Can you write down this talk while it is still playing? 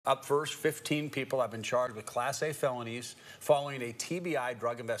Up first, 15 people have been charged with Class A felonies following a TBI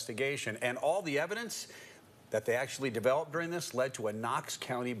drug investigation, and all the evidence that they actually developed during this led to a Knox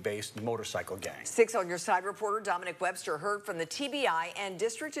County-based motorcycle gang. 6 on Your Side reporter Dominic Webster heard from the TBI and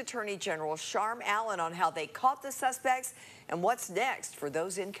District Attorney General Sharm Allen on how they caught the suspects and what's next for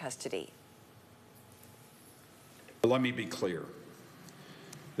those in custody. Let me be clear.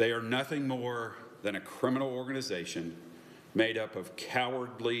 They are nothing more than a criminal organization made up of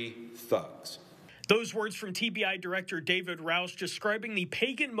cowardly thugs. Those words from TBI Director David Roush describing the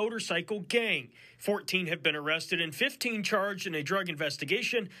pagan motorcycle gang. 14 have been arrested and 15 charged in a drug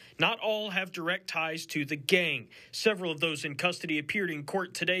investigation. Not all have direct ties to the gang. Several of those in custody appeared in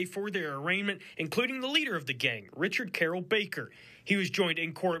court today for their arraignment, including the leader of the gang, Richard Carroll Baker. He was joined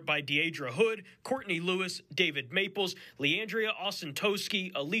in court by Deidre Hood, Courtney Lewis, David Maples, Leandria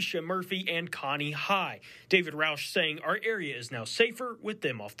Osentoski, Alicia Murphy, and Connie High. David Roush saying our area is now safer with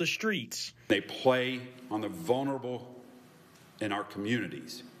them off the streets. They play on the vulnerable in our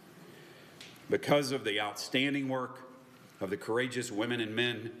communities. Because of the outstanding work of the courageous women and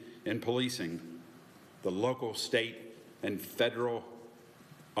men in policing, the local, state, and federal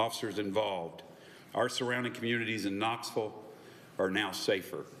officers involved, our surrounding communities in Knoxville are now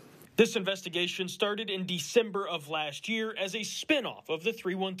safer. This investigation started in December of last year as a spinoff of the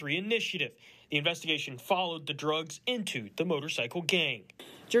 313 initiative. The investigation followed the drugs into the motorcycle gang.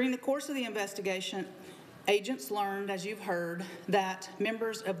 During the course of the investigation, agents learned, as you've heard, that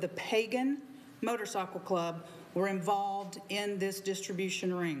members of the Pagan Motorcycle Club were involved in this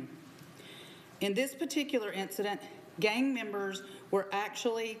distribution ring. In this particular incident, gang members were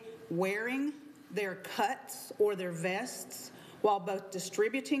actually wearing their cuts or their vests while both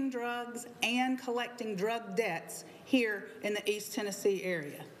distributing drugs and collecting drug debts here in the East Tennessee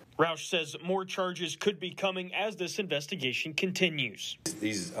area. Roush says more charges could be coming as this investigation continues.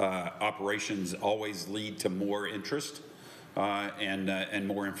 These operations always lead to more interest and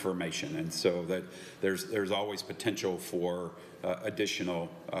more information, and so that there's always potential for additional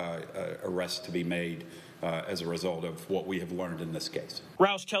arrests to be made as a result of what we have learned in this case.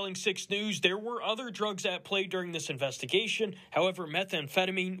 Roush telling 6 News there were other drugs at play during this investigation. However,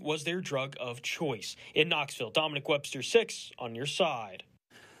 methamphetamine was their drug of choice. In Knoxville, Dominic Webster, 6 on Your Side.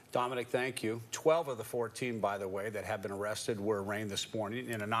 Dominic, thank you. 12 of the 14, by the way, that have been arrested were arraigned this morning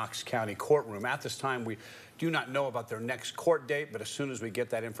in a Knox County courtroom. At this time, we do not know about their next court date, but as soon as we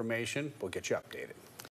get that information, we'll get you updated.